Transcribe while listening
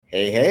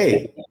Hey,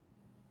 hey.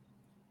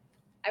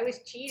 I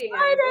was cheating.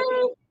 I was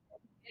looking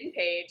at the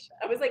page.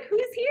 I was like,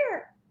 who's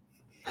here?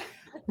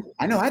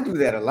 I know I do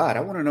that a lot.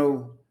 I want to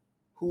know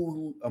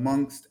who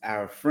amongst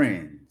our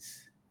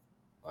friends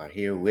are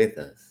here with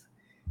us.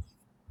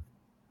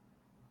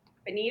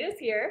 Benita's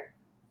here.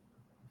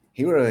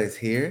 Hira is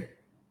here.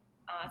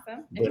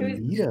 Awesome. And who's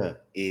Bonita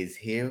is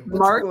here. What's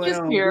Mark going is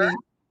on, here. B?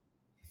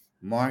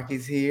 Mark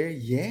is here.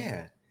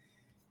 Yeah.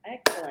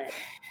 excellent?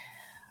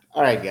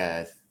 All right,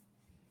 guys.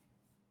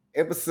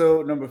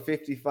 Episode number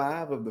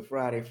 55 of the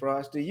Friday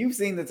Froster. You've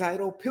seen the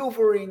title,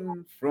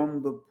 Pilfering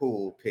from the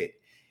Pulpit.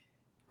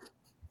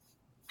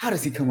 How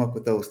does he come up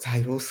with those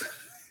titles?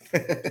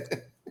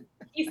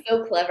 He's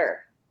so clever.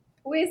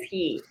 Who is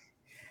he?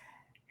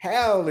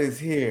 Hal is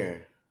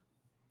here.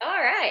 All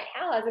right.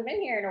 Hal hasn't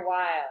been here in a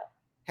while.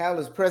 Hal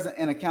is present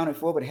and accounted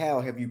for, but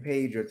Hal, have you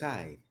paid your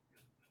tithe?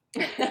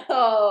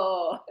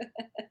 Oh.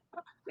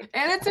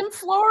 And it's in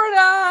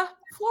Florida.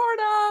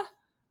 Florida.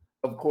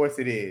 Of course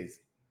it is.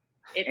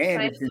 It's And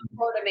time it's for in-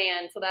 Florida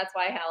man, so that's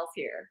why Hal's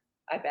here.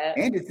 I bet.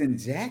 And it's in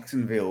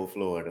Jacksonville,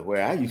 Florida,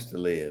 where I used to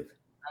live.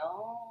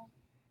 Oh.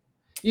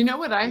 You know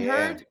what I Yeah.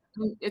 heard?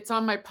 It's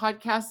on my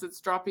podcast that's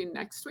dropping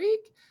next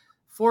week.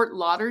 Fort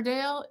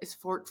Lauderdale is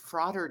Fort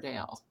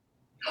Frotterdale.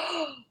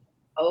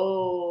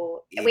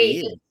 Oh. It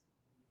Wait. is.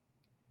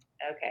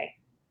 Okay.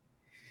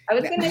 I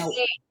was going to Now-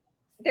 say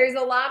there's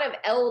a lot of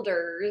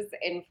elders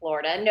in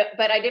Florida, no,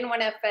 but I didn't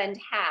want to offend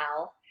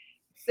Hal.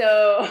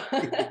 So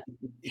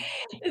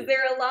is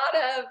there a lot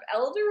of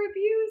elder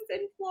abuse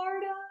in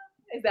Florida?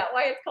 Is that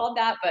why it's called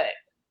that? But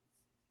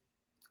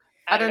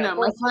I don't know.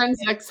 My friend's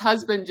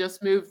ex-husband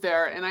just moved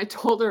there, and I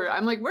told her,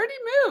 I'm like, where'd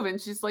he move?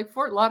 And she's like,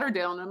 Fort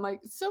Lauderdale. And I'm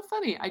like, it's so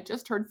funny. I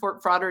just heard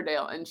Fort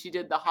Frotterdale. And she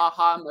did the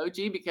ha-ha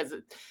emoji because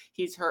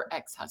he's her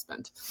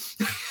ex-husband.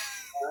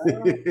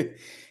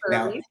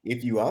 Now,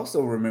 if you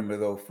also remember,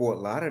 though, Fort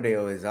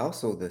Lauderdale is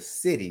also the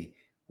city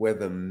where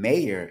the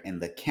mayor and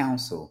the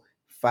council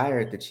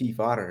fired the chief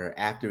auditor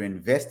after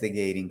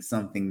investigating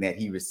something that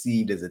he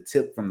received as a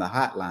tip from the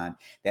hotline.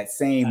 That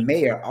same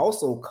mayor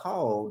also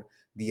called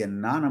the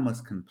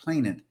anonymous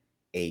complainant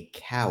a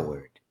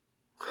coward.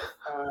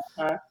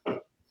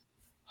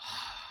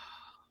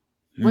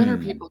 When are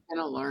people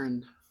going to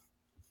learn?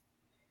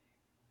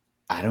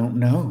 I don't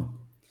know.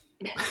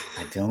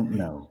 I don't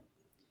know.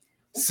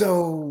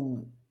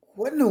 So,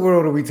 what in the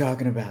world are we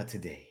talking about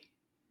today?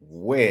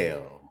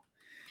 Well,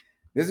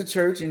 there's a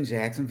church in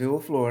Jacksonville,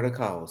 Florida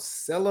called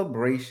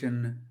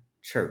Celebration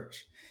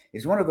Church.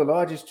 It's one of the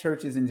largest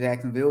churches in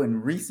Jacksonville,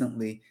 and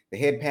recently the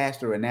head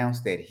pastor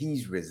announced that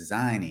he's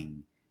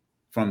resigning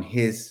from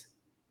his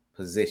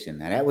position.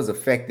 Now, that was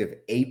effective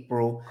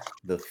April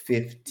the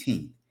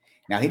 15th.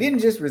 Now, he didn't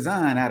just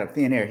resign out of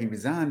thin air. He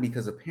resigned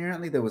because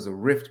apparently there was a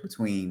rift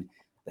between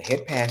the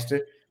head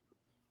pastor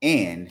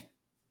and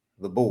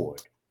the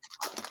board.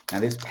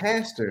 Now, this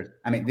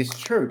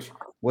church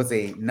was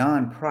a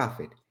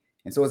nonprofit.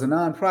 And so as a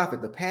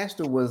nonprofit, the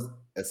pastor was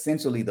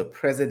essentially the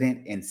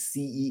president and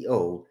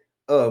CEO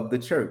of the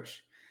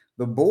church.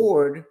 The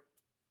board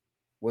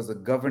was a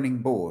governing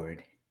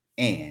board,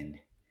 and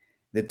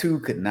the two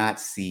could not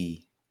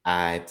see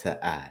eye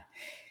to eye.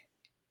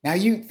 Now,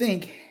 you'd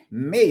think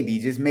maybe,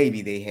 just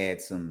maybe, they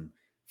had some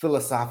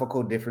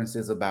philosophical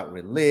differences about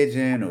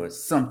religion or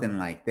something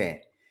like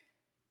that.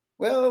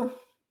 Well,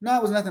 no,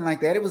 it was nothing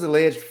like that. It was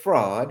alleged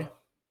fraud,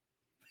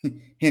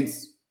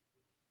 hence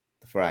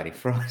the Friday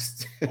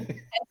Frost. That's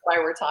why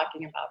we're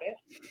talking about it.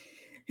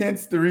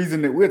 Hence the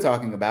reason that we're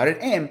talking about it.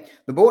 And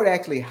the board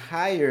actually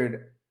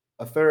hired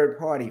a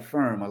third-party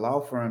firm, a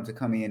law firm, to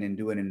come in and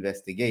do an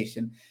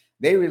investigation.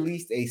 They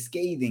released a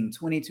scathing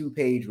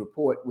 22-page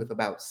report with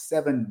about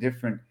 7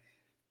 different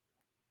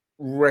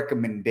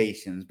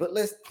recommendations. But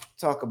let's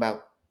talk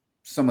about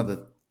some of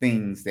the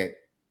things that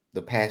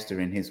the pastor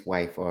and his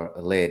wife are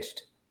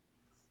alleged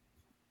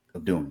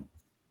of doing.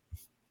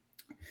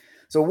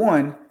 So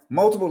 1,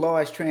 multiple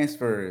large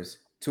transfers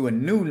to a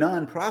new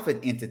nonprofit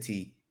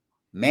entity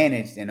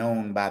managed and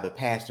owned by the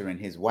pastor and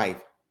his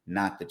wife,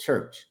 not the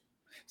church.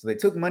 So they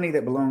took money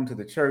that belonged to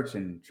the church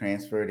and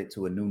transferred it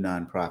to a new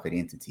nonprofit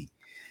entity.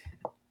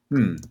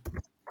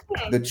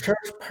 The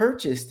church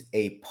purchased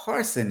a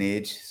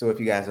parsonage. So if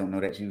you guys don't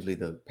know, that's usually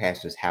the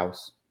pastor's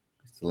house.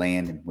 It's the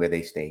land and where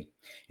they stay.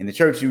 And the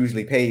church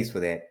usually pays for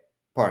that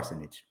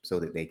parsonage so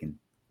that they can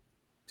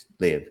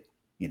live,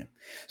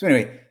 So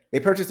anyway, they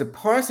purchased a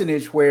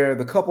parsonage where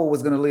the couple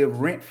was going to live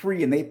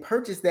rent-free, and they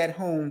purchased that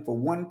home for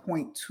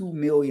 $1.2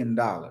 million.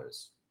 No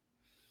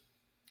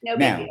big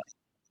deal.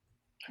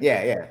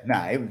 Yeah.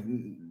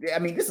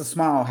 This is a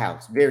small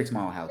house, very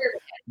small house.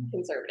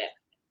 Conservative.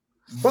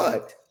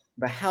 But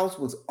the house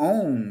was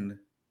owned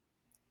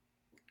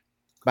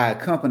by a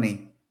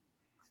company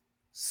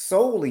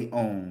solely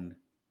owned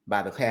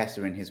by the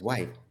pastor and his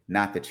wife,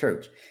 not the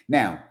church.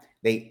 Now,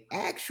 they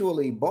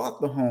actually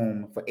bought the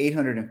home for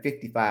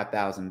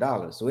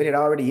 $855,000. So it had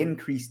already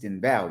increased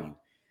in value.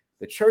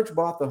 The church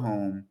bought the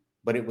home,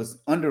 but it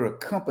was under a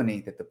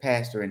company that the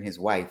pastor and his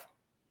wife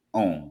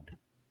owned.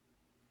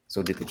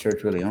 So did the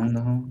church really own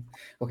the home?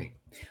 Okay.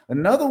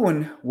 Another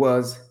one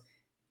was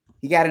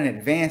he got an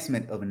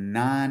advancement of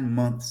 9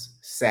 months'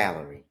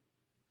 salary.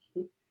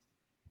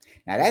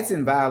 Now that's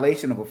in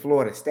violation of a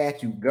Florida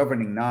statute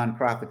governing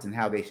nonprofits and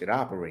how they should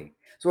operate.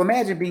 So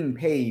imagine being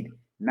paid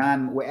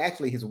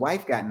actually his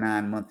wife got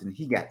 9 months and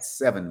he got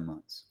 7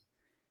 months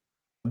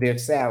of their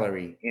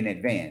salary in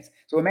advance.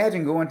 So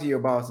imagine going to your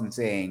boss and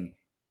saying,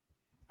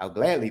 I'll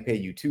gladly pay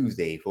you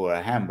Tuesday for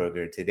a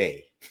hamburger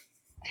today.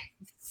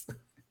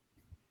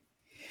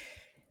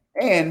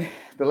 And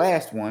the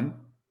last one,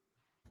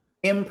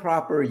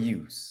 improper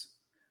use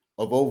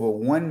of over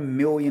 $1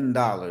 million in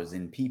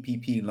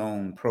PPP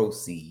loan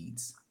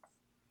proceeds.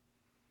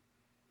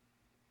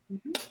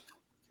 Mm-hmm.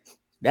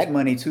 That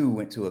money too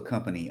went to a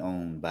company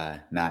owned by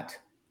not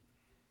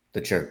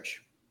the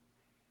church.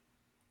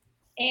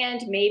 And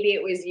maybe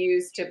it was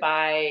used to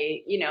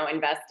buy,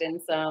 invest in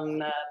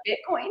some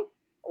Bitcoin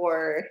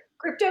or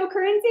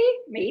cryptocurrency,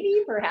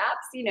 maybe,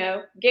 perhaps,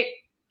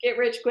 get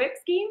rich quick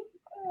scheme.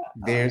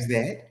 There's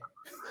that.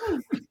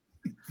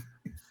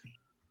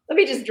 Let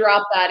me just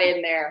drop that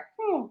in there.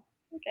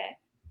 Okay.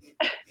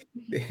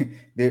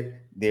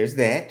 There's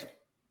that.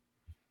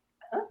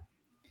 Uh-huh.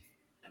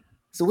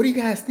 So what do you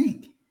guys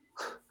think?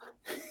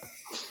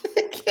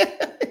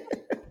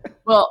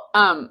 Well,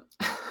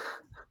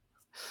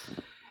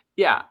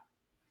 yeah,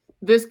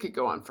 this could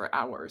go on for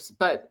hours,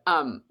 but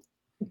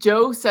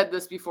Joe said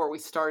this before we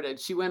started.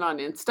 She went on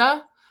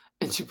Insta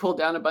and she pulled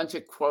down a bunch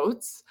of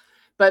quotes,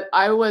 but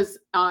I was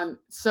on,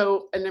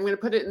 and I'm going to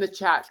put it in the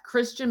chat.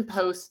 Christian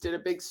Post did a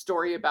big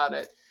story about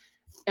it.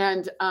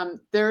 And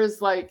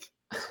there's like,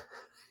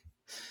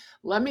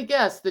 let me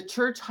guess, the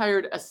church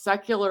hired a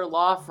secular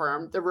law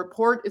firm. The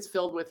report is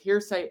filled with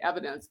hearsay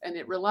evidence, and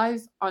it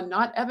relies on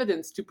not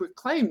evidence to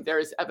proclaim there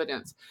is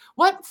evidence.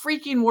 What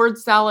freaking word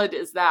salad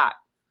is that?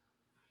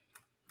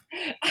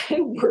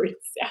 Word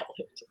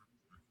salad.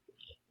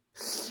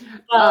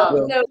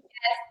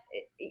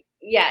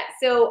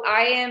 So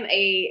I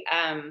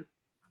am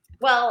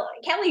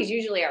Kelly's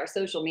usually our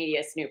social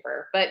media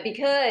snooper, but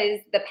because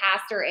the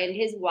pastor and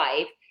his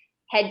wife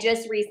had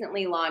just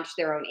recently launched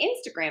their own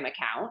Instagram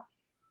account,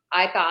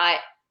 I thought,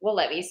 well,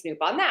 let me snoop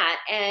on that.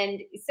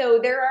 And so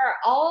there are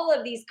all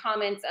of these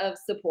comments of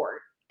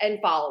support and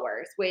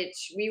followers,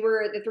 which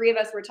the three of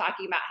us were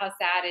talking about how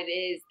sad it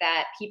is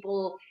that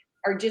people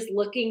are just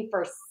looking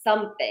for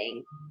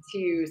something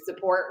to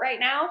support right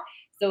now.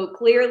 So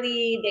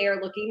clearly they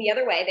are looking the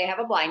other way. They have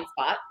a blind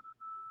spot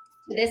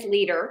to this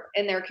leader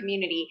in their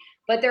community,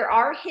 but there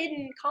are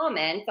hidden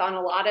comments on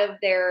a lot of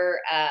their,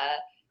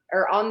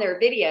 or on their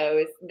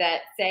videos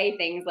that say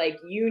things like,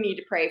 you need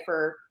to pray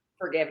for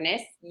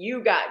forgiveness.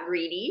 You got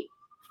greedy.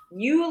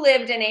 You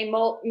lived in a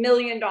 $1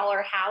 million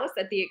house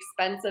at the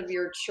expense of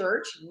your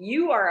church.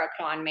 You are a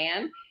con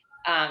man.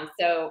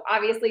 So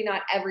obviously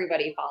not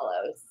everybody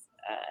follows,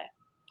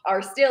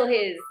 are still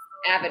his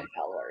avid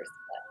followers.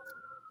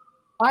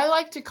 But I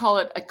like to call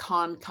it a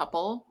con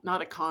couple,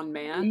 not a con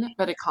man,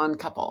 but a con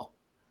couple.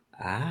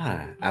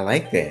 Ah, I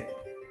like that.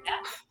 Yeah.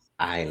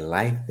 I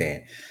like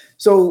that.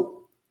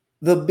 So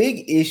the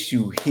big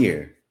issue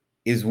here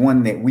is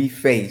one that we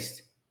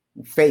face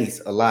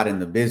a lot in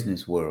the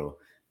business world.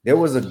 There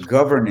was a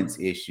governance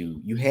issue.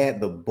 You had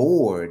the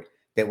board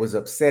that was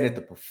upset at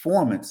the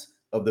performance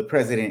of the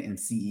president and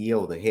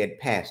CEO, the head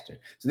pastor.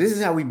 So this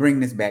is how we bring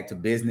this back to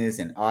business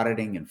and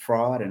auditing and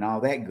fraud and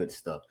all that good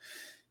stuff.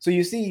 So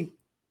you see,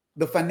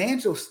 the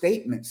financial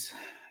statements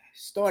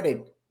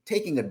started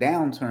taking a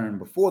downturn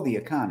before the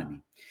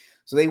economy.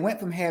 So they went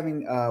from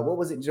having, what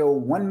was it, Joe?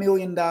 $1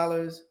 million? $9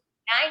 million.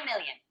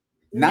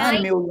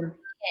 $9 million.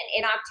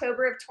 In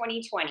October of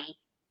 2020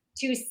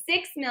 to $6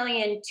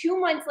 million 2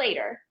 months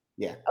later.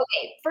 Yeah.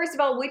 Okay. First of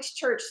all, which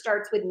church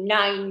starts with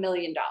 $9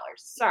 million?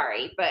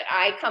 Sorry, but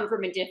I come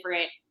from a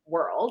different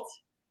world.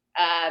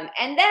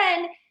 And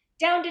then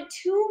down to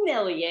 $2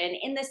 million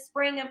in the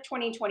spring of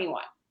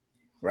 2021.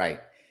 Right.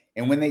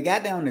 And when they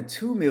got down to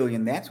 $2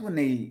 million, that's when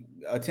they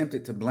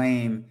attempted to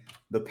blame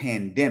the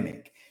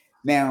pandemic.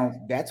 Now,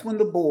 that's when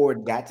the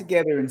board got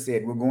together and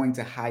said, we're going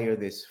to hire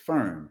this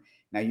firm.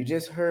 Now, you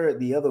just heard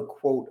the other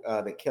quote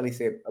that Kelly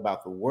said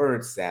about the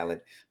word salad,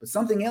 but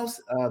something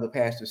else the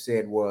pastor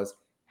said was,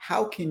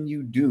 how can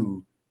you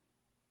do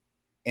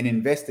an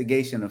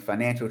investigation of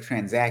financial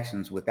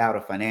transactions without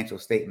a financial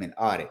statement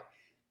audit?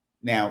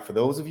 Now, for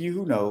those of you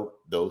who know,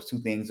 those two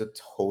things are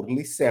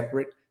totally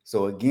separate.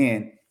 So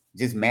again,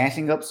 just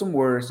mashing up some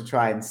words to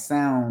try and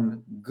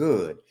sound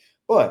good.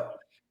 But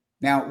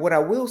now what I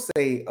will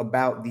say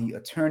about the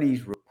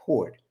attorney's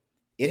report,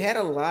 it had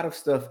a lot of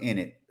stuff in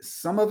it.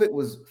 Some of it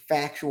was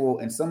factual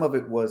and some of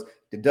it was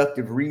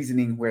deductive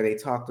reasoning where they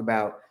talked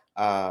about,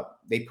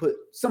 they put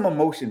some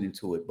emotion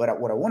into it. But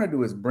what I want to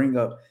do is bring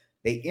up,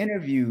 they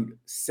interviewed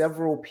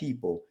several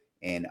people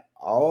and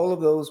all of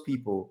those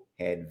people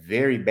had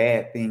very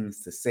bad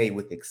things to say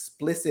with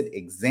explicit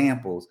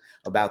examples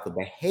about the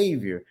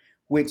behavior,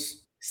 which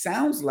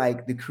sounds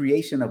like the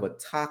creation of a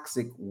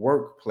toxic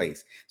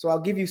workplace. So I'll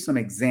give you some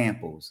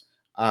examples.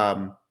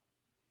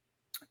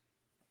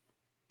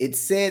 It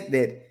said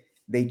that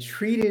they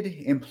treated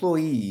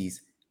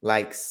employees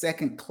like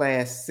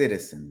second-class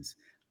citizens.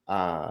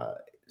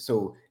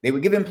 So they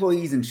would give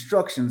employees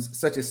instructions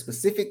such as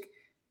specific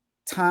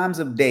times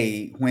of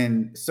day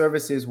when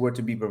services were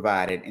to be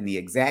provided and the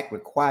exact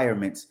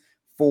requirements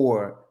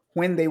for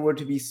when they were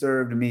to be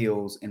served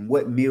meals and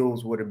what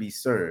meals were to be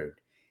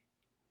served.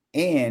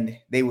 And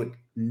they would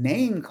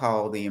name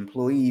call the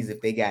employees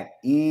if they got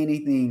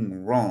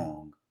anything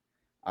wrong.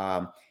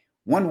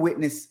 One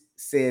witness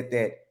said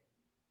that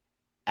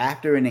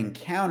after an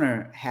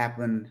encounter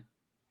happened,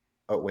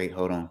 oh, wait,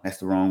 hold on. That's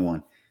the wrong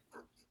one.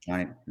 All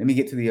right, let me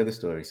get to the other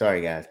story.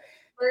 Sorry, guys.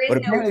 But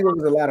apparently there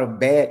was a lot of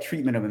bad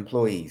treatment of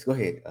employees. Go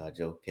ahead,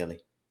 Joe Kelly.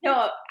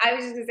 No, I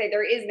was just gonna say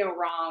there is no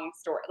wrong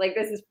story. Like,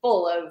 this is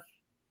full of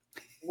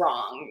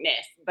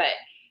wrongness, but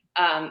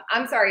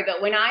I'm sorry,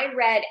 but when I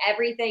read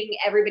everything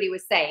everybody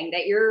was saying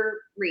that you're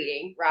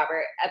reading,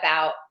 Robert,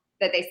 about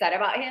that they said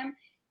about him,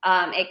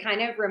 it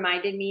kind of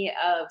reminded me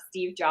of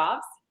Steve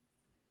Jobs.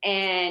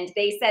 And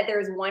they said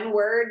there's one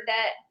word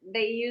that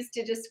they used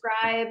to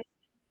describe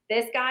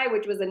this guy,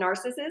 which was a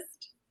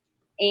narcissist,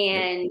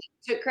 and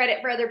took credit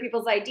for other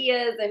people's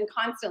ideas and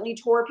constantly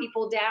tore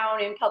people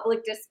down in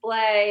public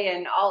display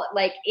and all.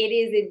 Like, it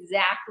is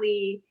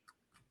exactly,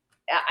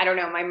 I don't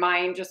know, my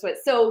mind just went.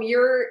 So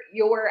your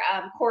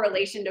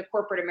correlation to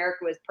corporate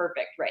America was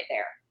perfect right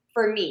there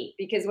for me,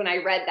 because when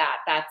I read that,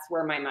 that's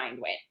where my mind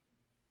went.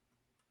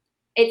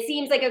 It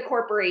seems like a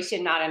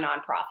corporation, not a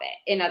nonprofit,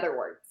 in other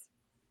words.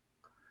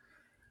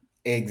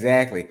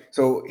 Exactly.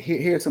 So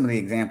here are some of the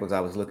examples I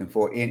was looking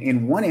for.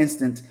 In one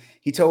instance,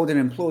 he told an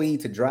employee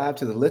to drive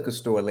to the liquor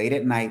store late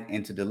at night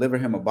and to deliver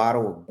him a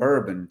bottle of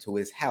bourbon to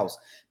his house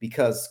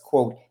because,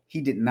 quote,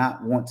 he did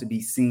not want to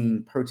be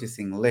seen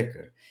purchasing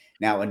liquor.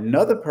 Now,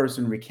 another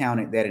person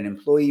recounted that an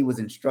employee was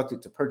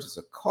instructed to purchase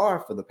a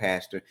car for the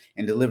pastor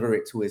and deliver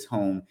it to his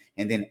home.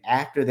 And then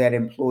after that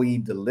employee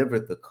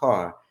delivered the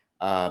car,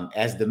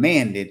 as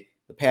demanded,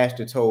 the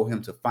pastor told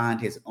him to find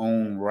his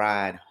own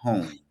ride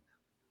home.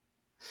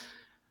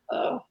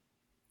 Oh.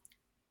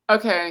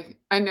 Okay,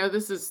 I know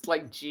this is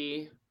like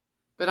G,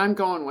 but I'm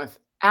going with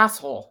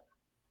asshole.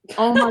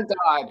 Oh my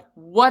God,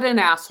 what an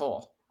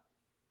asshole.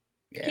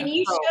 Yeah. Can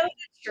you show the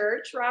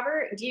church,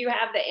 Robert? Do you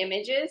have the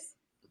images?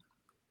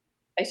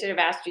 I should have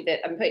asked you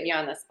that. I'm putting you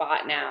on the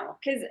spot now.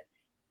 Because,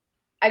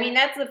 I mean,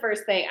 that's the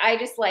first thing. I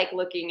just like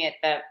looking at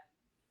the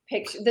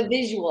picture, the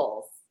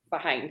visuals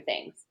behind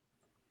things.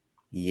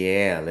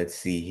 Yeah, let's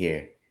see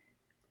here.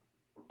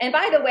 And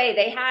by the way,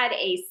 they had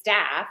a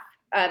staff.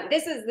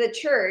 This is the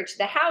church.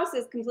 The house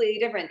is completely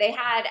different. They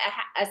had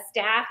a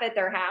staff at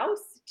their house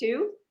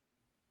too,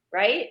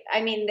 right?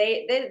 I mean,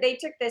 they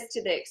took this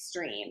to the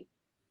extreme.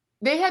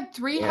 They had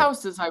 3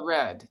 houses, I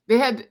read. They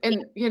had,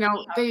 and you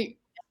know, I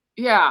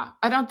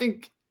don't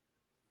think,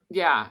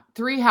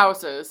 3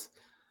 houses.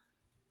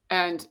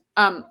 And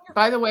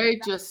by the way,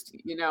 just,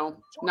 you know,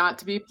 not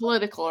to be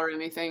political or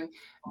anything,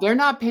 they're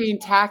not paying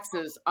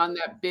taxes on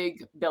that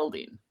big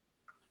building.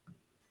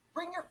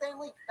 Bring your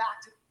family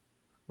back to.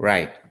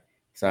 Right.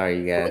 Sorry,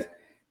 you guys.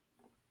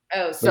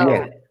 Oh,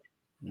 so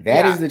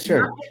that is the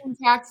church. Not paying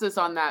taxes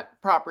on that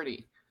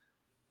property.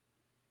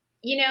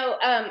 You know,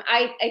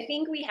 I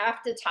think we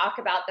have to talk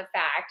about the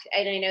fact,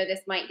 and I know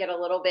this might get a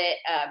little bit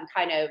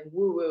kind of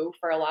woo-woo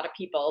for a lot of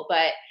people,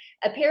 but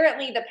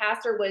apparently the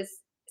pastor was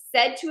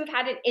said to have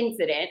had an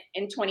incident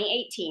in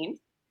 2018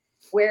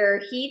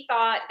 where he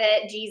thought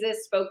that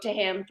Jesus spoke to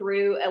him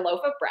through a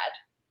loaf of bread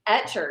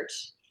at church,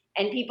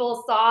 and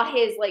people saw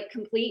his like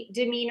complete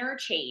demeanor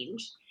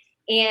change.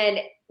 And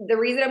the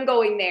reason I'm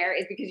going there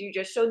is because you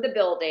just showed the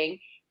building,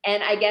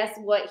 and I guess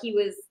what he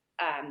was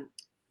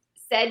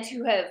said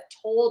to have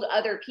told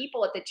other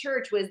people at the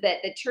church was that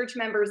the church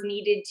members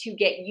needed to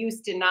get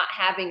used to not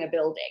having a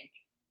building.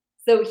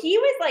 So he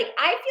was like,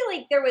 I feel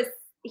like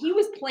he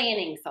was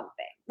planning something.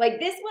 Like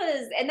this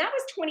was, and that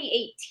was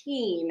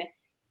 2018.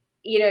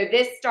 You know,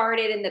 this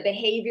started and the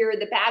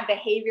bad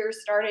behavior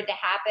started to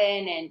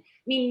happen. And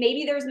I mean,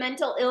 maybe there's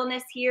mental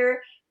illness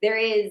here. There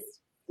is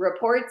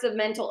reports of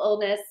mental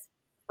illness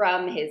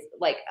from his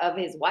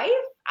wife.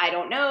 I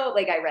don't know.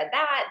 Like I read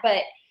that,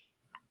 but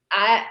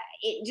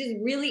it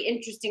just really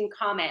interesting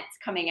comments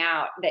coming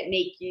out that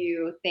make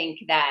you think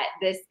that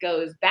this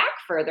goes back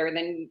further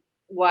than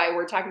why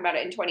we're talking about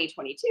it in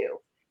 2022.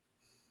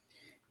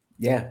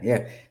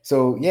 Yeah.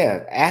 So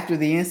after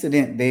the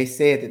incident, they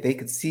said that they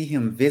could see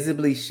him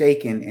visibly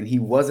shaken and he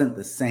wasn't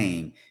the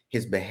same.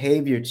 His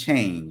behavior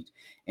changed.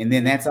 And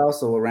then that's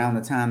also around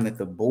the time that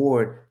the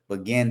board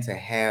began to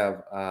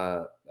have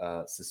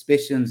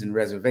suspicions and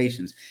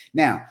reservations.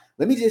 Now,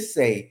 let me just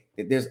say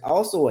that there's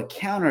also a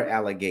counter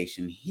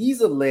allegation.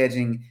 He's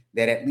alleging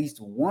that at least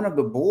one of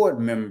the board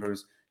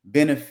members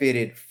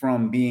benefited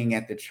from being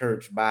at the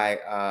church by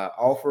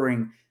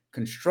offering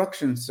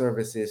construction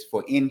services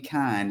for in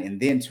kind and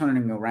then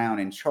turning around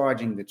and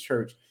charging the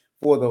church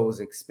for those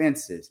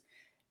expenses.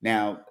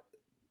 Now,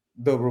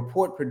 the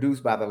report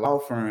produced by the law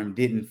firm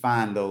didn't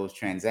find those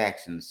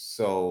transactions.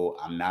 So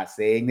I'm not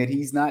saying that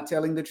he's not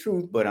telling the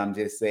truth, but I'm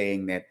just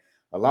saying that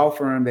a law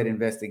firm that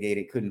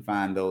investigated couldn't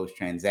find those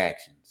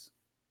transactions.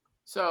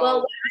 So, well,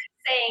 what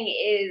I'm saying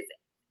is,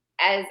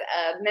 as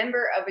a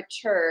member of a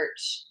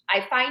church,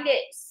 I find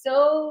it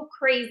so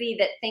crazy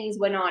that things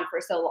went on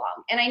for so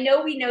long. And I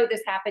know we know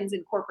this happens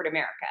in corporate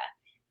America,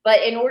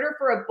 but in order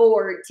for a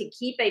board to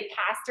keep a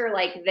pastor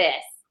like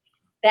this,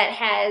 that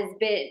has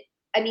been,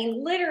 I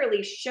mean,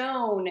 literally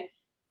shown,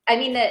 I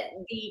mean,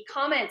 the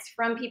comments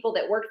from people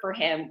that worked for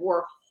him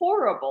were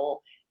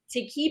horrible.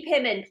 To keep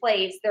him in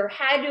place, there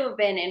had to have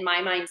been, in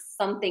my mind,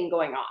 something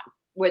going on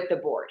with the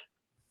board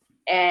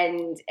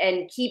and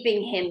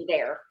keeping him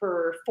there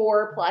for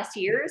 4+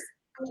 years.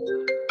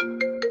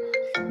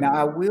 Now,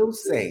 I will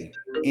say,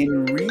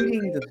 in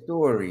reading the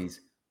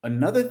stories,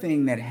 another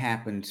thing that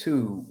happened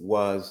too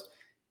was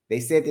they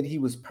said that he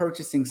was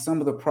purchasing some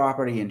of the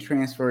property and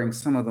transferring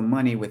some of the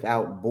money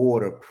without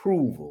board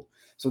approval.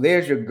 So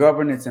there's your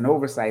governance and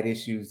oversight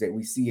issues that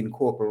we see in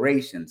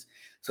corporations.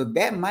 So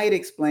that might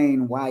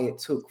explain why it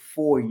took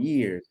 4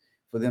 years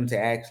for them to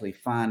actually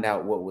find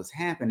out what was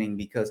happening,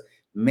 because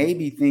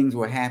maybe things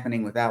were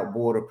happening without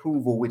board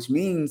approval, which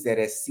means that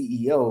as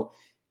CEO,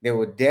 there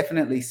were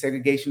definitely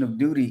segregation of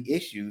duty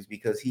issues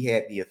because he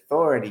had the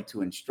authority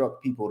to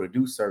instruct people to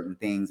do certain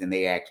things and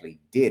they actually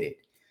did it.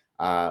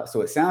 So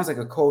it sounds like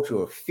a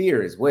culture of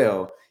fear as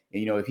well.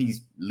 And, if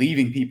he's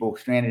leaving people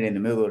stranded in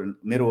the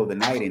middle of the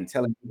night and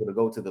telling people to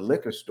go to the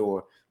liquor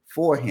store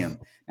for him.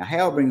 Now,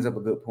 Hal brings up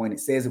a good point. It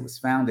says it was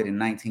founded in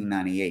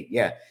 1998.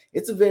 Yeah,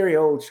 it's a very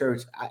old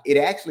church. I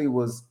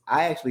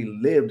actually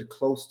lived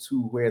close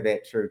to where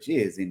that church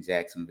is in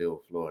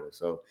Jacksonville, Florida.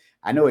 So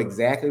I know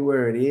exactly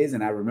where it is.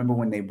 And I remember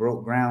when they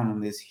broke ground on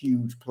this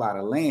huge plot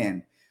of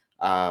land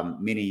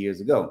many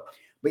years ago.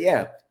 But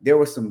yeah, there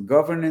were some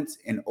governance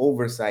and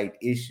oversight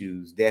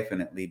issues,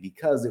 definitely,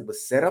 because it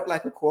was set up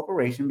like a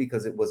corporation,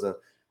 because it was a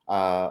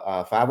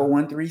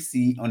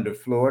 501(c) under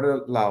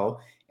Florida law.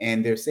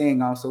 And they're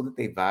saying also that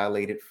they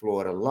violated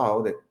Florida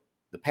law, that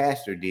the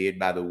pastor did,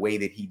 by the way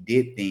that he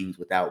did things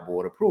without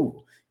board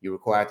approval. You're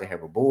required to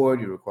have a board,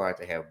 you're required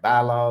to have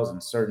bylaws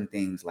and certain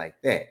things like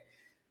that.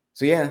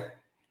 So yeah.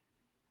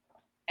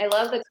 I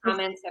love the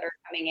comments that are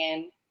coming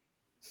in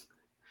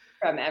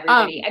from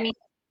everybody. I mean,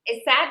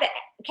 it's sad that,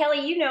 Kelly,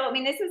 I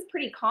mean, this is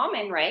pretty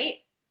common, right?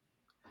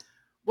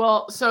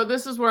 Well, so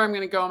this is where I'm going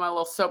to go on my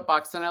little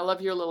soapbox, and I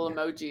love your little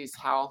emojis,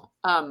 Hal.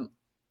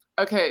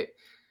 Okay.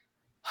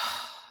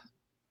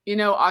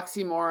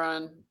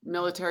 Oxymoron,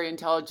 military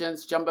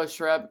intelligence, jumbo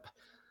shrimp.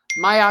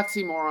 My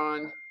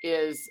oxymoron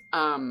is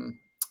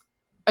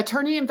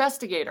attorney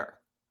investigator.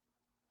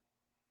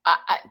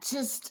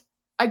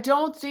 I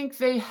don't think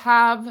they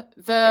have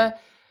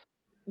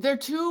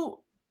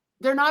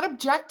they're not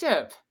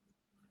objective.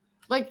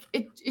 Like,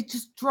 it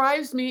just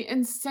drives me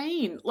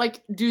insane.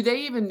 Like, do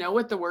they even know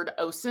what the word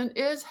OSINT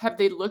is? Have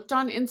they looked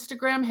on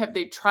Instagram? Have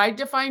they tried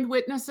to find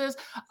witnesses?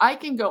 I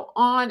can go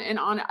on and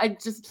on.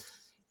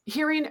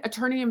 Hearing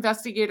attorney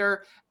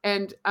investigator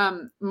and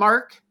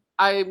Mark,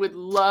 I would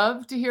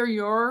love to hear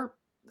your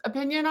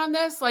opinion on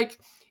this. Like,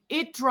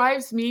 it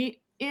drives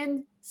me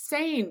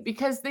insane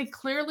because they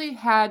clearly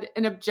had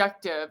an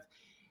objective.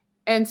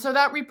 And so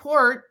that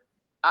report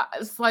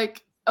is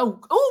like,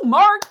 oh,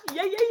 Mark,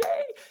 yay.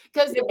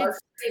 Because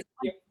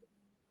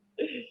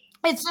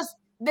it's just,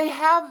 they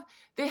have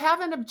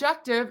an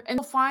objective and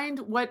they'll find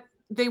what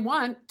they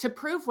want to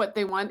prove what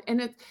they want.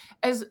 And it,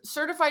 as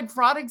certified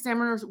fraud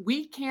examiners,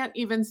 we can't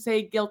even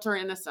say guilt or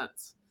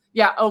innocence.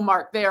 Yeah. Oh,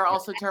 Mark, they are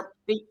also terrible.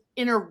 They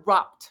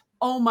interrupt.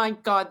 Oh my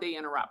God, they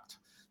interrupt.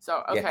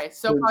 So, okay. Yeah.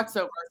 Soapbox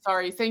over.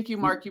 Sorry. Thank you,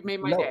 Mark. You made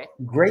my day.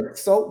 Great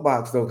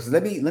soapbox though. Because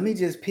let me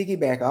just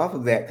piggyback off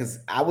of that, because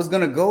I was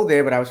going to go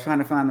there, but I was trying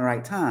to find the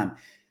right time.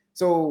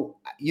 So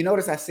you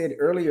notice I said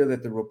earlier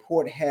that the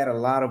report had a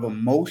lot of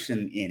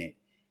emotion in it.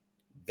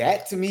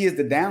 That to me is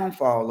the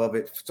downfall of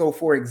it. So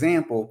for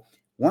example,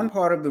 one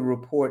part of the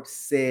report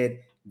said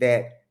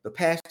that the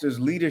pastor's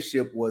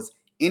leadership was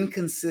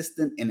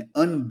inconsistent and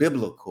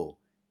unbiblical.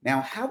 Now,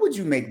 how would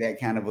you make that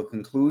kind of a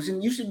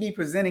conclusion? You should be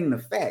presenting the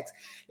facts.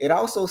 It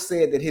also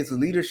said that his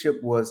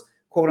leadership was,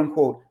 quote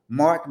unquote,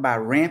 marked by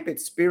rampant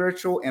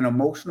spiritual and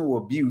emotional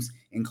abuse,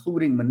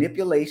 including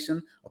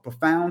manipulation, a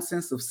profound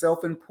sense of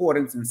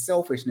self-importance and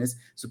selfishness,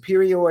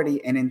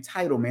 superiority and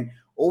entitlement,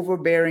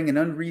 overbearing and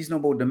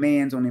unreasonable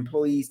demands on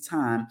employees'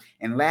 time,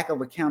 and lack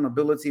of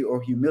accountability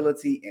or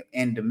humility,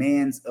 and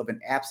demands of an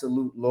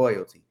absolute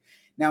loyalty.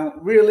 Now,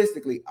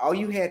 realistically, all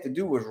you had to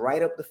do was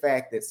write up the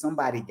fact that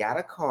somebody got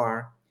a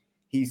car,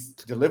 he's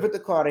delivered the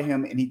car to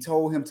him, and he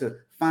told him to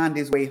find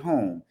his way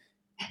home.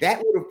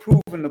 That would have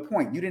proven the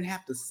point. You didn't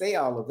have to say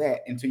all of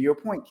that. And to your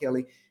point,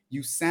 Kelly,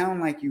 you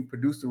sound like you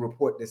produced a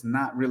report that's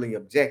not really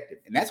objective.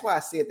 And that's why I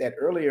said that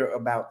earlier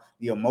about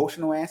the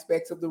emotional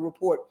aspects of the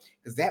report,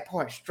 because that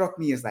part struck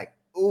me as like,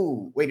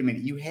 oh, wait a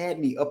minute, you had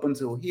me up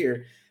until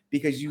here,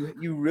 because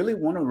you really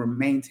want to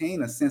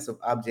maintain a sense of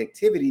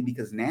objectivity,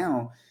 because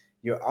now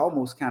you're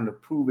almost kind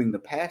of proving the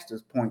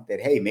pastor's point that,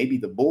 hey, maybe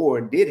the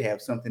board did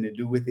have something to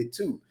do with it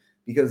too.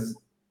 Because,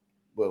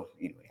 well,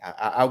 anyway,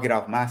 I'll get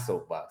off my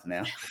soapbox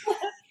now.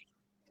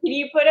 Can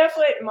you put up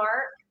what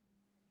Mark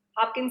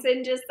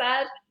Hopkinson just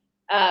said?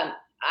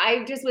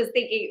 I just was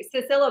thinking,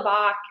 Cecilia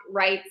Bach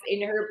writes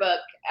in her book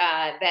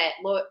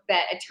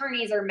that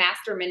attorneys are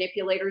master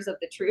manipulators of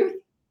the truth.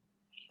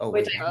 Oh,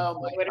 Which wait.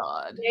 Oh my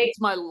God. It's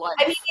my life.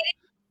 I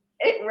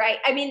mean, right.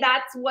 I mean,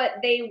 that's what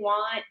they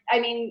want. I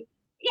mean,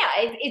 yeah,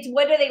 it's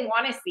what do they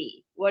want to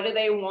see? What do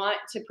they want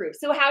to prove?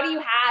 So how do you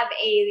have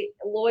a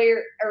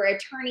lawyer or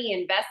attorney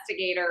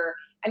investigator?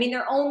 I mean,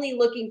 they're only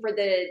looking for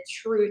the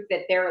truth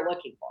that they're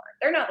looking for.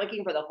 They're not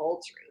looking for the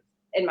whole truth,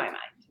 in my mind.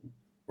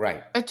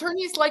 Right.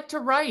 Attorneys like to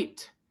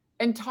write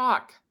and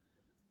talk.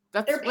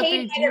 That's They're what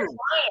paid they by their do.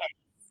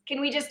 clients. Can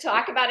we just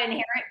talk about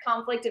inherent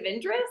conflict of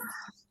interest?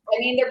 I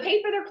mean, they're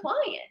paid for their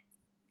client.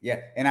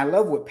 Yeah. And I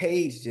love what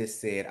Paige just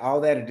said.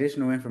 All that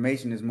additional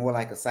information is more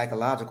like a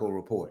psychological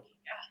report.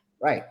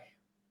 Yeah. Right.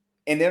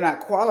 And they're not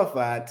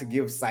qualified to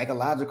give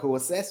psychological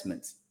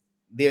assessments.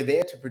 They're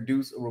there to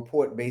produce a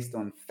report based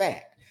on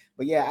fact.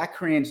 But yeah, I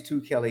cringe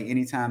too, Kelly,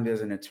 anytime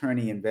there's an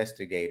attorney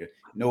investigator.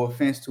 No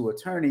offense to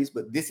attorneys,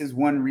 but this is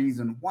one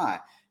reason why.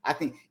 I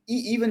think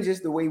even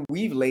just the way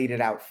we've laid it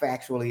out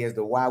factually as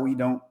to why we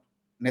don't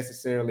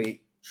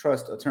necessarily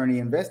trust attorney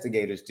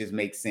investigators just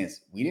makes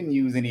sense. We didn't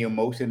use any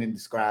emotion in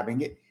describing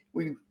it.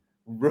 We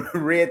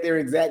read their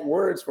exact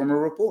words from a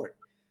report.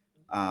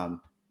 I'm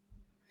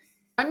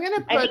going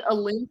to put a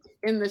link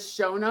in the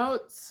show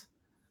notes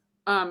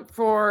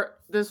for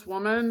this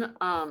woman,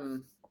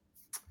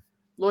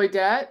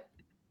 Lloydette.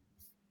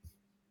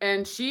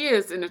 And she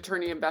is an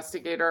attorney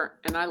investigator,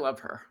 and I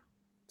love her.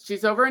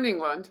 She's over in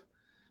England,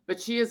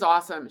 but she is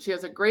awesome. She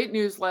has a great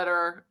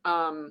newsletter,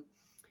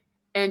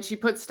 and she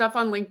puts stuff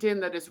on LinkedIn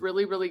that is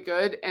really, really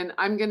good. And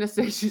I'm going to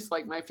say she's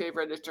like my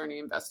favorite attorney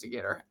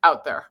investigator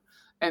out there.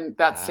 And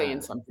that's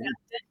saying something.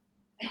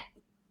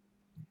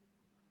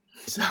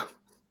 So,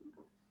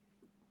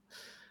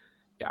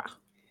 yeah.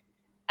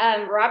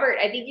 Robert,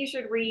 I think you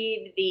should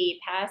read the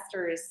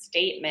pastor's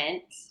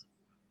statement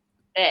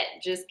that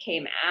just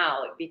came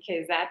out,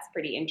 because that's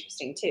pretty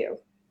interesting too.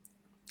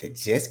 It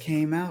just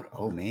came out?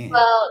 Oh, man.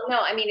 Well, no,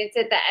 I mean, it's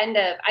at the end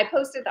of, I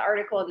posted the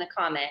article in the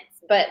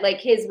comments, but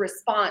like his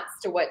response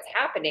to what's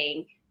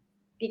happening,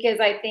 because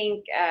I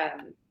think,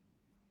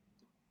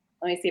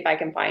 let me see if I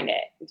can find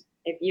it,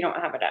 if you don't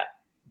have it up.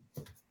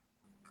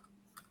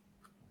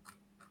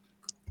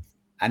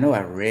 I know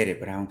I read it,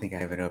 but I don't think I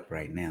have it up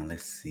right now.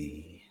 Let's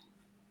see.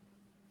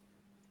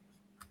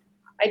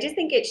 I just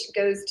think it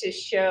goes to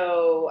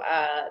show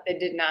the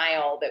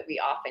denial that we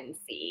often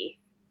see.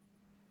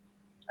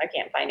 I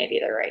can't find it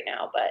either right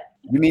now, but.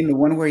 You mean the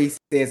one where he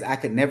says, I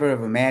could never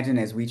have imagined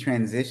as we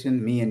transitioned,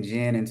 me and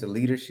Jen, into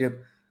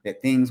leadership,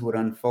 that things would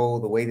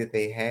unfold the way that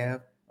they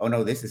have? Oh,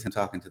 no, this is him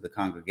talking to the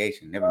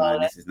congregation. Never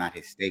mind. This is not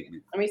his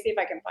statement. Let me see if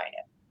I can find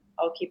it.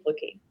 I'll keep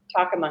looking.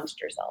 Talk amongst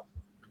yourself.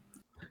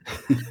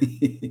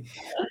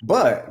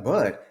 But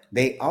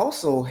they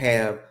also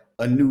have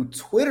a new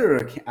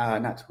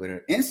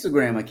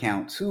Instagram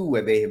account too,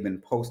 where they have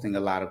been posting a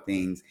lot of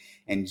things.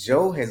 And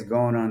Joe has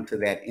gone onto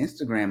that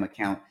Instagram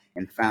account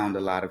and found a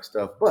lot of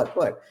stuff. But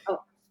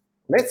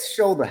let's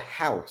show the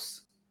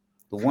house,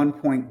 the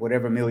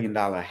 $1 million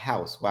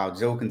house, while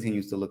Joe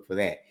continues to look for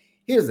that.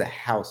 Here's the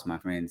house, my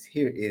friends.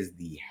 Here is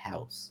the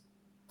house.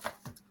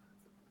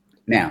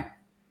 Now,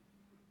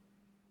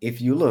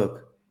 if you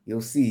look, you'll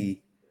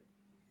see.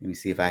 Let me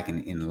see if I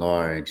can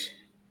enlarge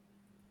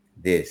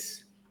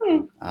this.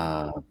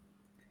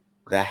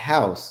 The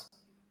house,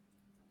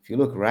 if you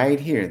look right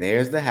here,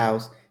 there's the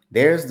house.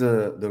 There's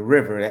the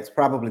river. That's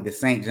probably the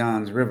St.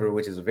 Johns River,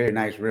 which is a very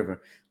nice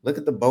river. Look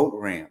at the boat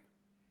ramp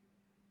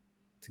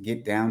to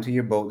get down to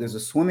your boat. There's a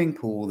swimming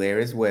pool there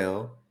as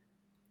well.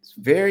 It's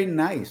very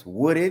nice,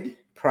 wooded,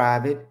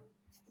 private.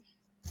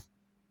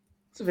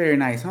 It's a very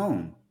nice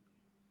home.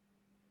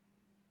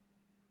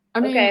 I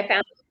mean, okay,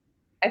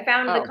 I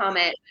found the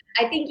comment.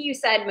 I think you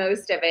said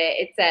most of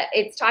it.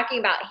 It's talking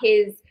about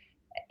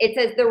it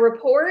says the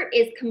report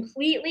is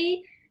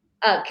completely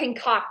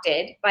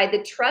concocted by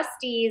the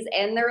trustees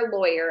and their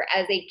lawyer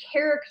as a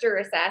character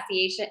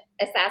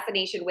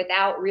assassination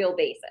without real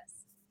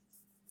basis.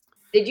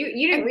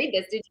 You didn't read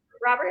this, did you,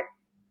 Robert?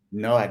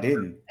 No, I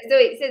didn't. So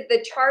it says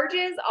the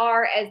charges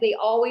are, as they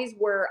always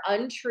were,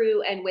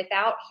 untrue and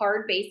without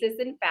hard basis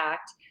in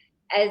fact,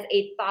 as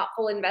a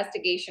thoughtful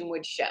investigation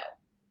would show.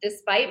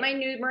 Despite my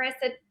numerous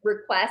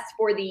requests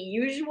for the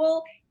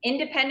usual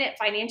independent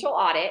financial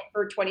audit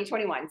for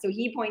 2021, so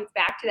he points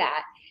back to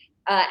that,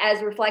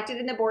 as reflected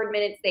in the board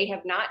minutes, they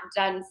have not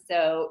done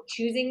so,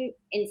 choosing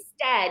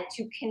instead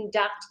to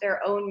conduct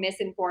their own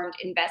misinformed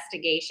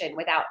investigation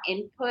without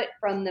input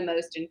from the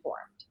most informed.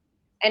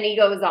 And he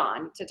goes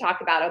on to talk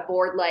about a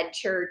board-led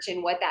church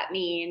and what that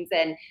means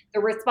and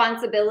the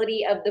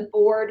responsibility of the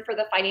board for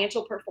the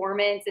financial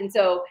performance. And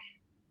so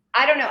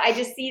I don't know. I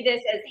just see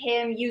this as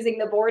him using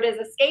the board as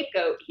a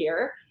scapegoat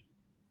here,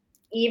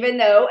 even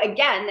though,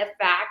 again, the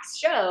facts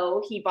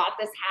show he bought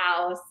this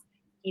house.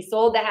 He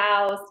sold the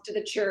house to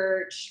the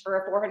church for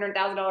a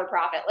 $400,000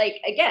 profit. Like,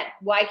 again,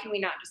 why can we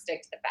not just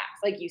stick to the facts,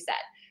 like you said?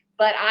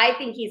 But I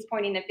think he's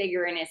pointing the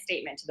finger in his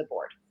statement to the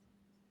board.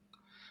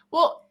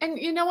 Well, and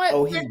you know what?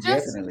 Oh, he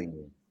definitely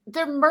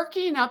they're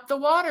murking up the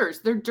waters.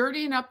 They're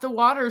dirtying up the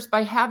waters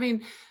by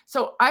having,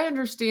 so I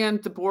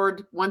understand the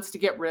board wants to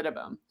get rid of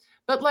them,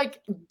 but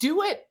like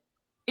do it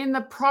in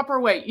the proper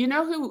way. You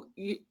know who,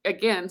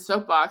 again,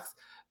 soapbox,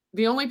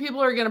 the only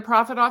people who are going to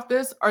profit off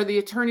this are the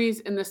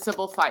attorneys in the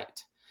civil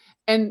fight.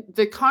 And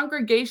the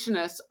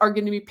Congregationists are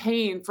going to be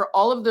paying for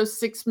all of those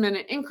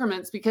 6-minute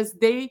increments because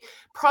they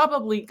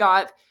probably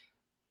got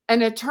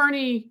an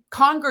attorney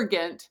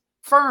congregant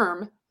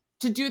firm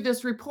to do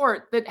this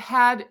report that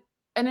had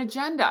an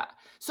agenda.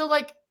 So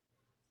like,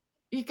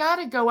 you got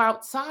to go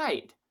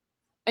outside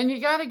and you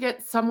got to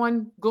get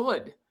someone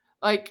good.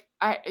 Like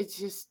it's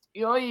just,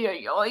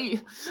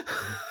 yoy.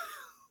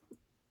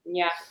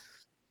 Yeah.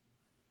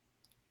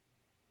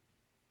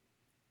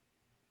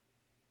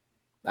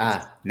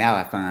 Now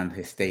I found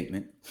his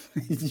statement.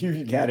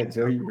 You got it,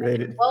 Joe. You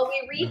read it. Well,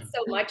 we read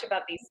so much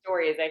about these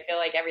stories. I feel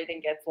like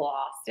everything gets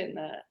lost in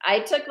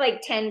I took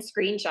like 10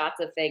 screenshots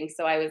of things.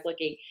 So I was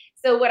looking.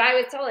 So what I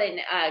was telling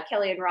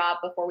Kelly and Rob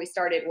before we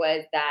started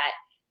was that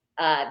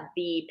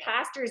the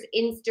pastor's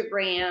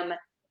Instagram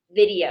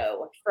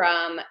video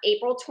from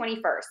April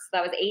 21st, so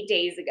that was 8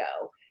 days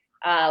ago,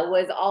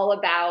 was all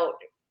about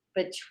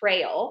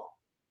betrayal.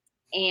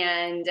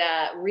 And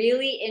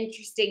really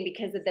interesting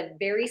because at the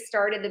very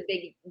start of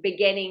the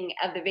beginning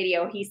of the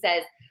video, he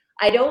says,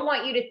 I don't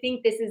want you to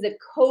think this is a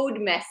code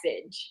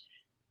message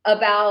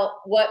about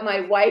what my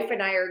wife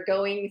and I are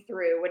going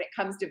through when it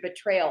comes to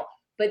betrayal.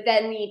 But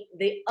then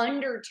the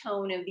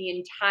undertone of the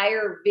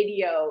entire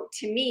video,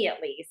 to me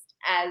at least,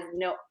 as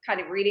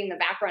kind of reading the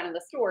background of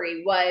the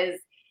story, was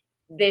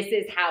this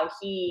is how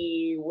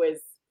he was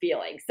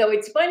feeling. So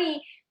it's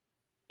funny,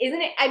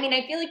 isn't it? I mean,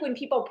 I feel like when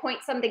people point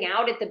something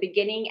out at the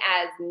beginning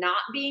as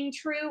not being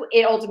true,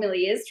 it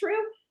ultimately is true.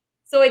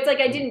 So it's like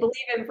I didn't believe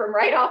him from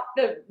right off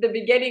the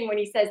beginning when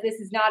he says this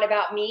is not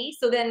about me.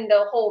 So then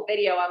the whole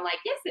video, I'm like,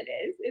 yes, it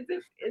is.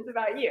 It's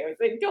about you.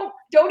 It's like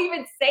don't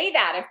even say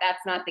that if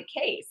that's not the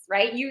case,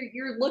 right?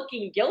 You're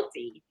looking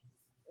guilty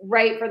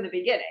right from the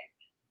beginning.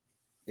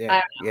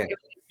 Yeah, yeah. It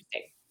was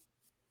interesting.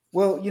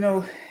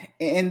 Well,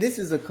 and this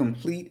is a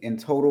complete and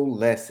total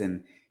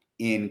lesson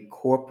in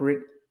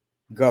corporate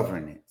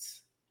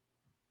governance.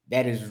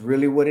 That is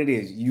really what it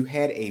is. You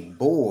had a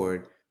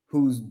board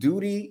whose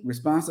duty,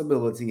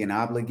 responsibility, and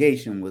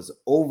obligation was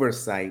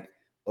oversight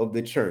of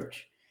the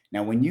church.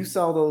 Now, when you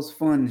saw those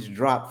funds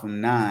drop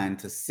from 9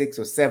 to 6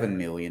 or 7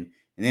 million,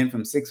 and then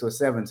from 6 or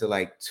 7 to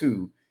like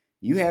 2,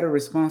 you had a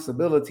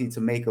responsibility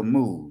to make a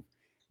move.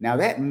 Now,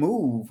 that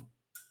move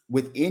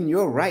within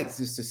your rights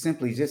is to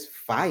simply just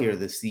fire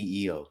the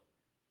CEO,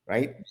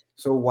 right?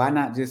 So why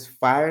not just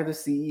fire the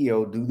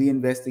CEO, do the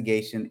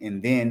investigation,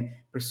 and then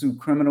pursue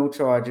criminal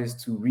charges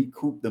to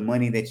recoup the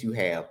money that you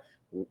have,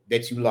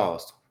 that you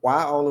lost?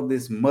 Why all of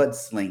this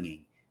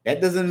mudslinging?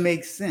 That doesn't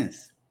make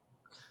sense.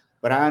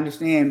 But I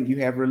understand you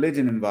have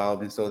religion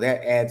involved, and so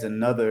that adds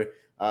another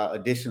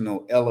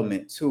additional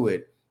element to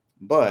it.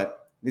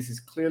 But this is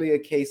clearly a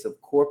case of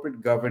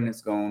corporate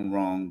governance gone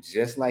wrong,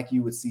 just like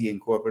you would see in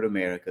corporate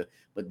America.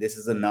 But this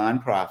is a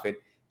nonprofit.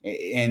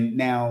 And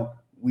now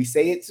we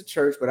say it's a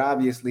church, but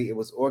obviously it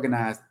was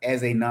organized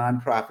as a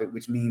nonprofit,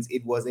 which means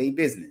it was a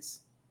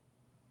business.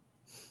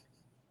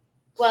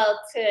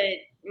 Well, to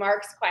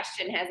Mark's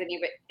question, has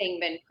anything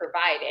been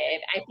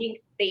provided? I think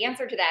the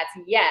answer to that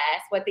is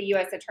yes, what the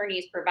U.S.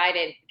 attorneys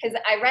provided, because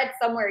I read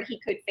somewhere he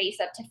could face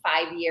up to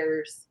 5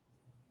 years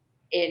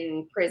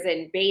in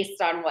prison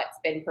based on what's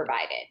been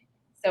provided.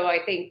 So I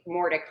think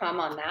more to come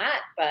on that,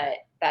 but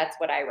that's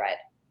what I read.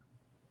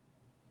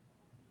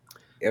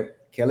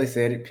 Yep. Kelly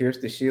said it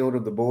pierced the shield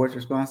of the board's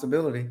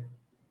responsibility.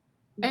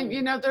 And,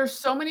 there's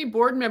so many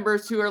board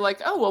members who are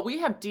like, oh, well, we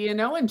have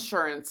D&O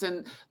insurance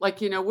and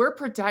like, we're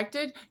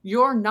protected.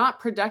 You're not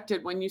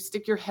protected when you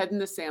stick your head in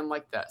the sand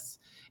like this.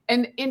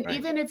 And Right.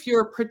 Even if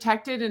you're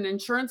protected and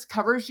insurance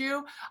covers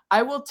you,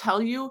 I will tell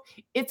you,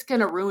 it's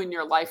going to ruin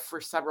your life for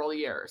several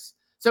years.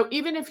 So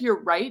even if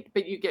you're right,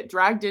 but you get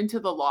dragged into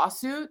the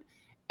lawsuit,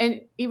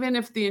 and even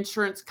if the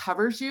insurance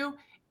covers you,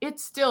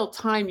 it's still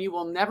time you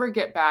will never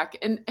get back.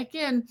 And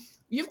again,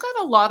 you've got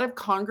a lot of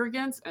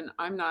congregants, and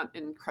I'm not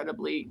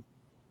incredibly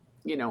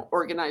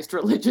organized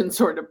religion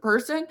sort of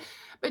person,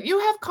 but you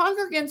have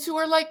congregants who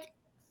are like,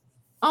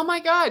 oh my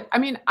God. I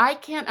mean, I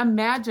can't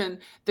imagine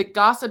the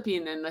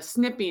gossiping and the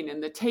snipping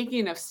and the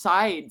taking of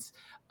sides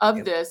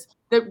of this,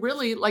 that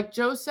really, like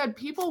Joe said,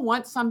 people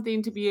want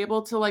something to be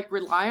able to like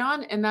rely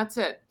on, and that's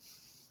it.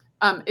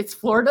 It's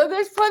Florida.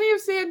 There's plenty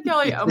of sand,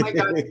 Kelly. Oh my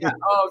God. Yeah.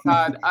 Oh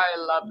God. I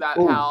love that,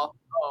 Ooh. Hal.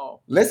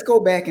 Oh. Let's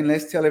go back and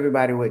let's tell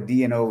everybody what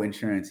D&O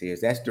insurance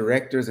is. That's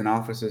directors and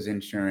officers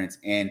insurance.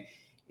 And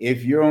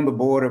if you're on the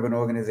board of an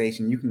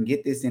organization, you can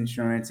get this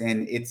insurance,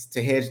 and it's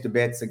to hedge the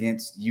bets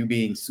against you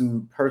being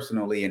sued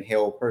personally and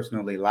held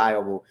personally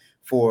liable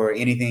for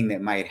anything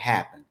that might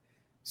happen.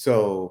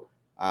 So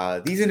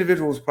these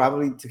individuals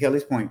probably, to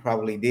Kelly's point,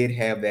 probably did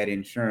have that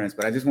insurance,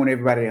 but I just want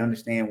everybody to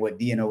understand what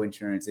D&O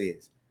insurance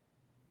is.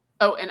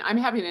 Oh, and I'm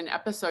having an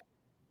episode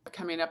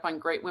coming up on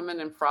Great Women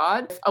in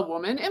Fraud, a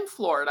woman in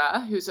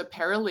Florida who's a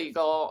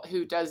paralegal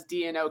who does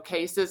D&O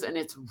cases, and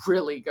it's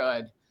really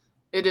good.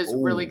 It is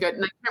really Ooh. good.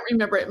 And I can't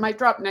remember, it might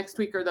drop next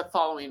week or the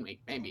following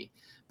week, maybe.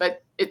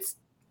 But it's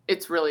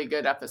really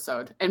good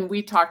episode. And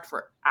we talked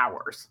for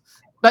hours,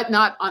 but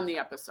not on the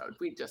episode.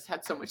 We just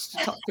had so much to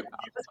talk about.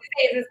 I was gonna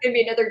say, is this gonna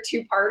be another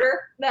two-parter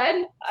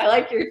then? I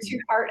like your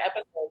two-part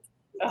episodes.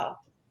 Oh.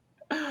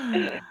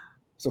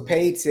 So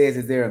Paige says,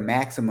 is there a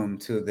maximum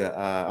to the,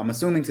 I'm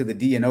assuming to the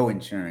D&O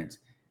insurance?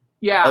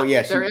 Yeah. Oh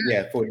yeah, there is.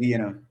 yeah, for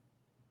D&O.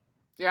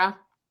 Yeah.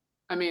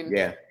 I mean,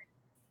 Yeah.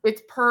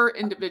 it's per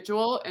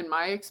individual in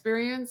my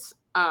experience.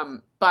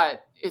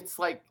 But it's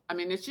like, I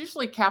mean, it's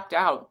usually capped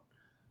out.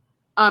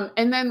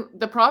 And then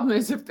the problem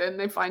is if then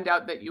they find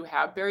out that you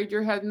have buried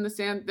your head in the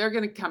sand, they're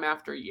going to come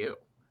after you.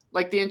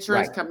 Like the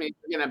insurance Right. companies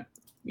are going to,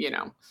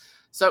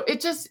 so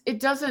it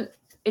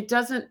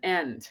doesn't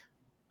end.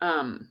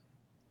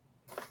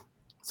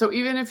 So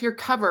even if you're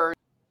covered,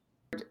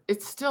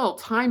 it's still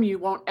time you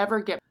won't ever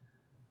get.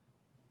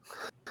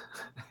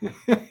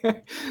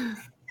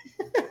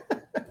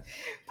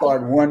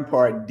 Part 1,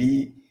 part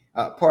D,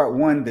 part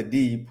 1, the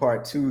D,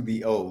 part 2,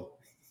 the O.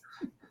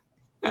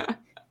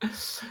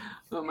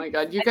 Oh my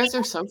God, you guys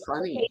are so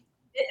funny.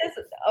 This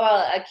is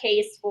a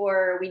case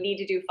for we need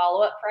to do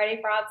follow-up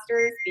Friday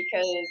Fraudsters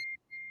because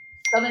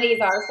some of these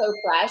are so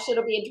fresh.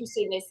 It'll be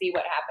interesting to see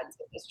what happens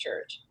with this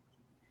church.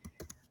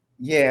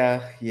 Yeah,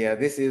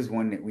 this is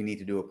one that we need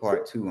to do a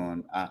part 2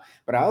 on.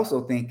 But I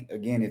also think,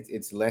 again,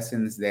 it's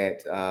lessons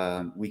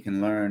that we can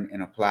learn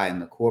and apply in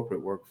the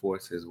corporate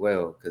workforce as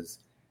well, because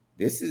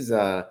this is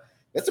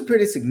that's a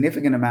pretty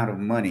significant amount of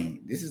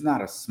money. This is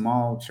not a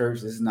small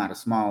church. This is not a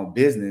small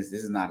business.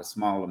 This is not a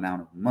small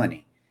amount of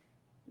money.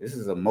 This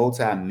is a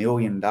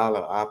multi-million-dollar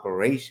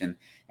operation.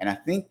 And I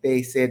think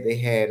they said they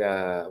had,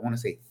 I want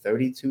to say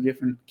 32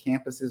 different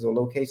campuses or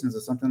locations or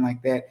something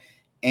like that.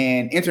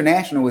 And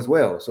international as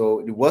well. So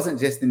it wasn't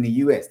just in the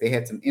US. They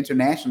had some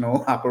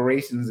international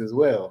operations as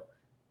well.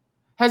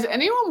 Has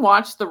anyone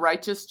watched The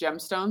Righteous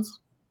Gemstones?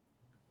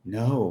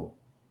 No.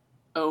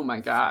 Oh my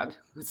God.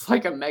 It's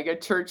like a mega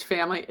church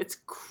family. It's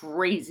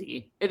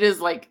crazy. It is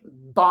like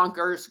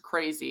bonkers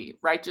crazy.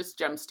 Righteous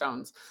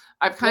Gemstones.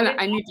 I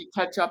need to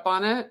catch up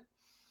on it.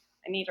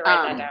 I need to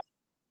write that down.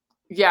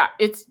 Yeah,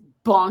 it's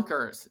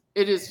bonkers.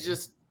 It is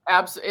just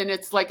and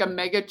it's like a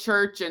mega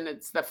church and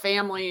it's the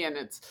family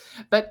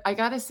but I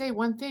got to say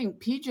one thing,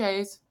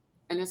 PJs,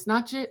 and it's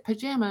not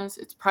pajamas,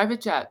 it's private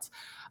jets.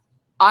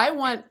 I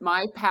want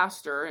my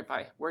pastor, if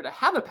I were to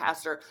have a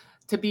pastor,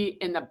 to be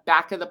in the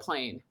back of the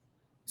plane.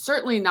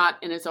 Certainly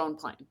not in his own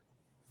plane.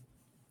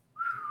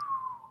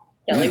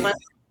 Kelly wants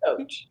to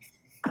coach.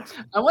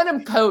 I want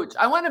him coach.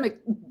 I want him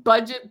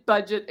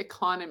budget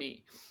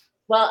economy.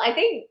 Well, I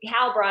think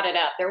Hal brought it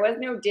up. There was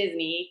no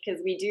Disney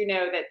because we do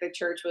know that the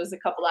church was a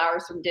couple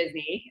hours from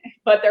Disney,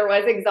 but there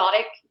was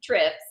exotic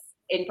trips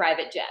in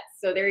private jets.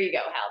 So there you go,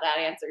 Hal. That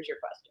answers your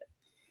question.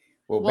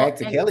 Well, back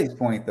to Kelly's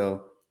point,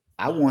 though,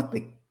 I want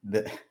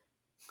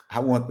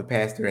the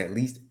pastor at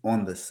least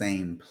on the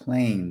same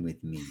plane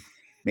with me.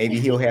 Maybe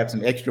he'll have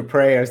some extra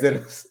prayers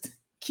that'll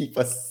keep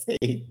us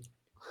safe.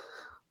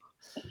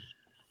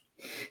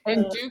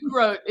 And Duke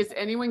wrote, is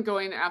anyone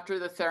going after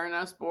the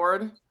Theranos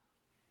board?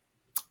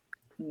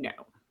 No.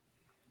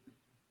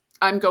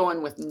 I'm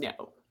going with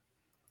no.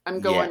 I'm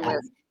going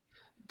with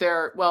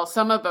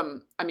some of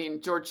them, I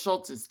mean, George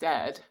Schultz is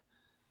dead.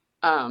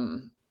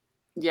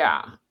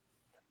 Yeah.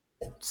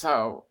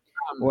 So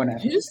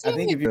who's seen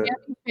the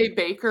Tammy Faye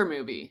Baker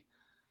movie?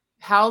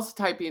 Hal's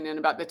typing in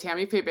about the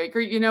Tammy Faye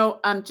Baker.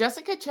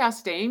 Jessica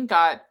Chastain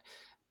got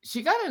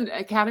an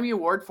Academy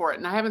Award for it,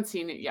 and I haven't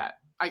seen it yet.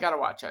 I got to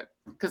watch it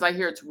because I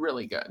hear it's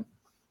really good.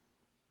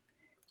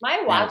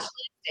 My watch list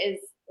is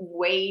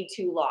way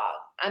too long.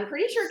 I'm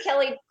pretty sure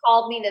Kelly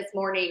called me this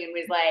morning and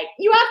was like,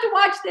 you have to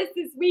watch this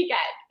weekend.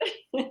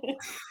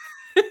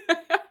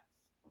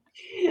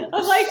 I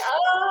was like,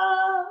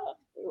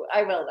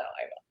 I will though.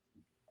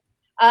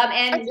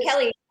 And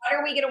Kelly, what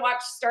are we going to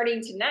watch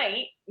starting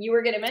tonight? You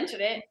were going to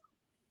mention it.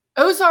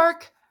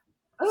 Ozark.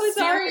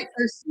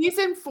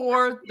 Season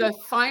 4, the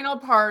final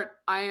part,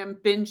 I am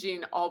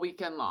binging all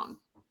weekend long.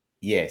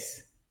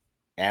 Yes.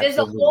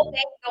 Absolutely.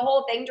 Does the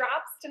whole thing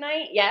drops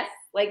tonight? Yes.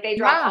 Like they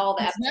drop all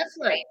the episodes.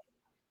 Right?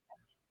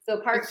 So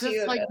part 2.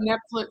 Just like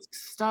Netflix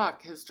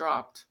stock has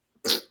dropped.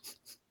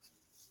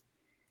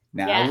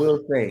 Now I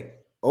will say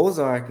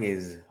Ozark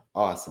is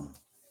awesome.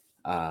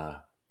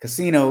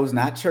 Casinos,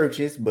 not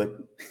churches, but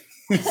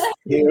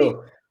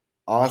still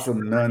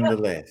awesome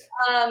nonetheless.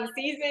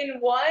 Season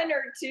 1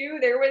 or 2,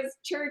 there was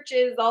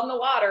churches on the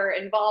water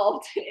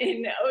involved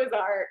in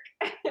Ozark.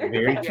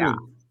 Very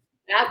true.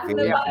 That's in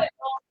the Bible.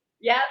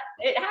 Yep,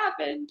 it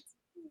happened.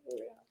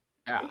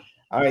 Yeah.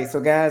 All right, so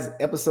guys,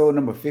 episode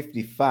number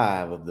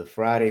 55 of the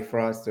Friday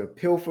Fraudster,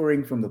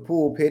 pilfering from the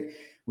pulpit.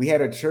 We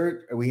had a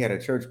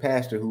church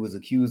pastor who was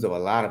accused of a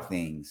lot of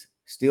things: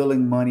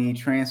 stealing money,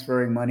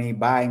 transferring money,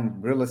 buying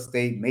real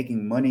estate,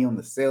 making money on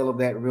the sale of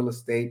that real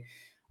estate,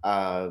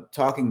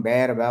 talking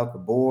bad about the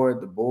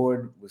board. The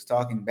board was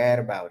talking bad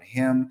about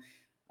him,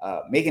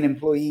 making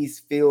employees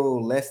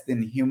feel less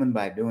than human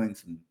by doing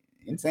some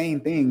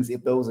insane things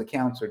if those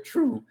accounts are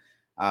true.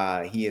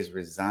 He has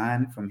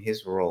resigned from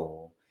his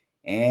role,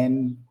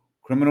 and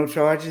criminal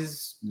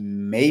charges,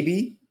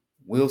 maybe.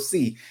 We'll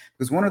see.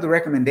 Because one of the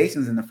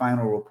recommendations in the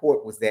final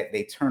report was that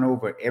they turn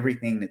over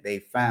everything that they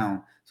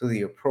found to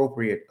the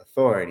appropriate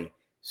authority.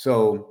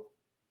 So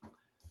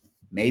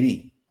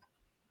maybe.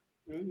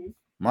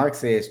 Mark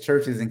says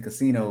churches and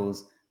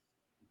casinos,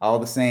 all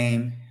the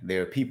same,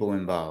 there are people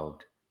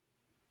involved.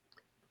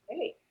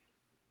 Great.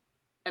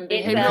 And You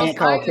behavioral can't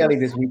call science. Kelly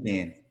this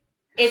weekend.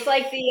 It's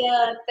like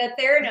the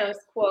Theranos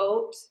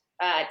quote,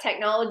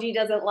 technology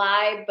doesn't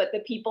lie, but the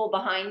people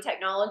behind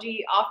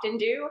technology often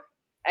do.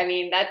 I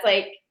mean, that's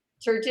like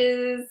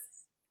churches,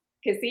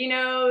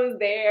 casinos,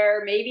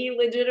 they're maybe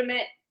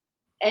legitimate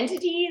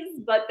entities,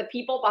 but the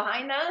people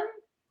behind them,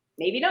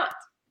 maybe not.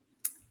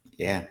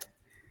 Yeah.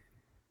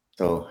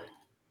 So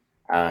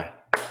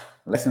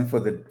lesson for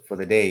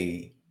the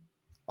day,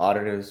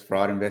 auditors,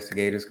 fraud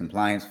investigators,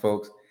 compliance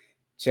folks,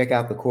 check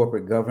out the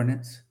corporate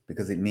governance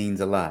because it means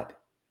a lot.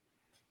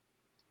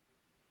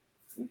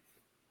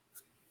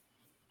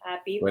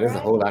 Happy Well, there's a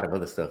Friday. whole lot of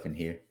other stuff in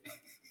here.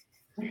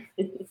 I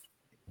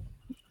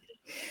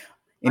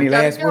Any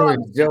gotta last go. I'm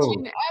words, Joe?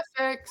 teaching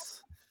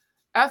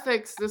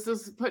ethics. This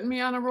is putting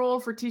me on a roll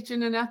for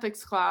teaching an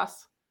ethics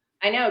class.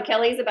 I know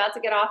Kelly's about to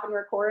get off and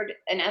record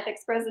an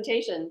ethics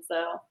presentation,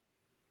 so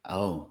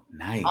Oh,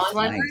 nice. On- So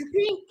I'm nice. wearing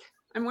pink.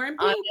 I'm wearing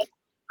on pink.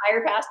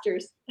 higher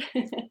pastures.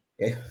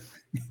 Yeah.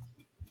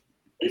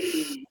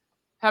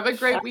 Have a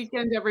great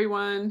weekend,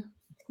 everyone.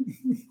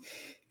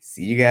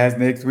 See you guys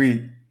next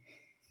week.